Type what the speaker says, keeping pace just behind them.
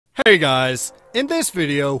Hey guys, in this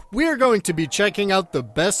video, we are going to be checking out the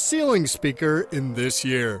best ceiling speaker in this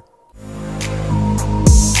year.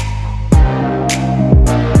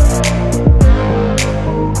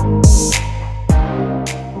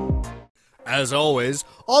 As always,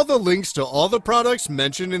 all the links to all the products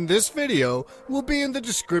mentioned in this video will be in the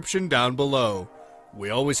description down below.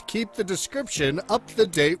 We always keep the description up to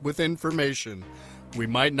date with information we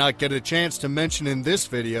might not get a chance to mention in this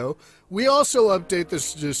video. We also update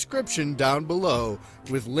this description down below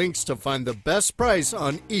with links to find the best price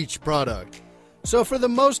on each product. So for the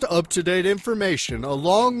most up-to-date information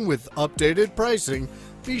along with updated pricing,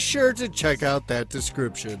 be sure to check out that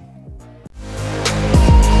description.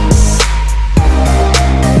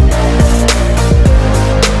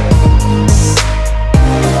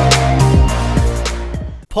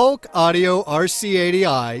 Polk Audio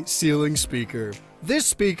RC80i Ceiling Speaker. This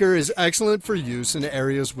speaker is excellent for use in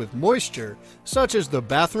areas with moisture, such as the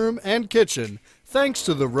bathroom and kitchen, thanks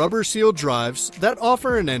to the rubber seal drives that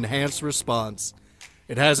offer an enhanced response.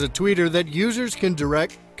 It has a tweeter that users can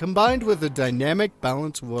direct, combined with a dynamic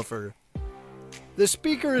balance woofer. The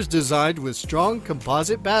speaker is designed with strong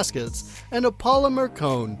composite baskets and a polymer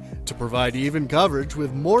cone to provide even coverage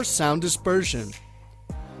with more sound dispersion.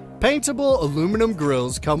 Paintable aluminum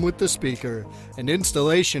grills come with the speaker, and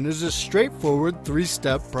installation is a straightforward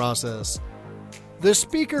 3-step process. The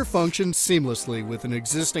speaker functions seamlessly with an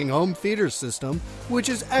existing home theater system, which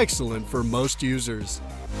is excellent for most users.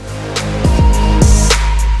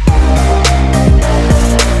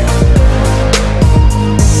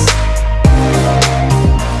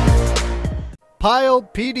 PYLE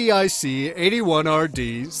PDIC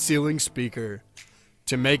 81RD Ceiling Speaker.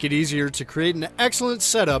 To make it easier to create an excellent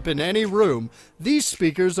setup in any room, these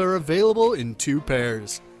speakers are available in 2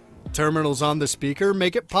 pairs. Terminals on the speaker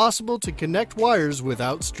make it possible to connect wires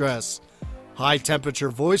without stress. High-temperature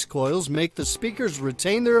voice coils make the speakers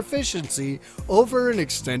retain their efficiency over an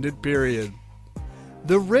extended period.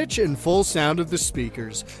 The rich and full sound of the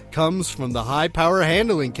speakers comes from the high-power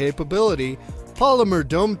handling capability, polymer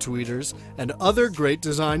dome tweeters, and other great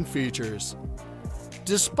design features.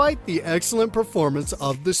 Despite the excellent performance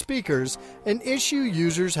of the speakers, an issue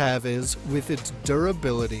users have is with its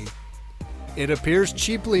durability. It appears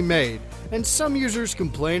cheaply made, and some users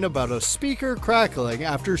complain about a speaker crackling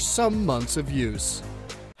after some months of use.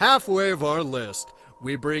 Halfway of our list,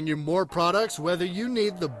 we bring you more products. Whether you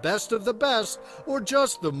need the best of the best or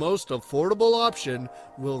just the most affordable option,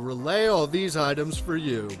 we'll relay all these items for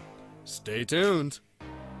you. Stay tuned.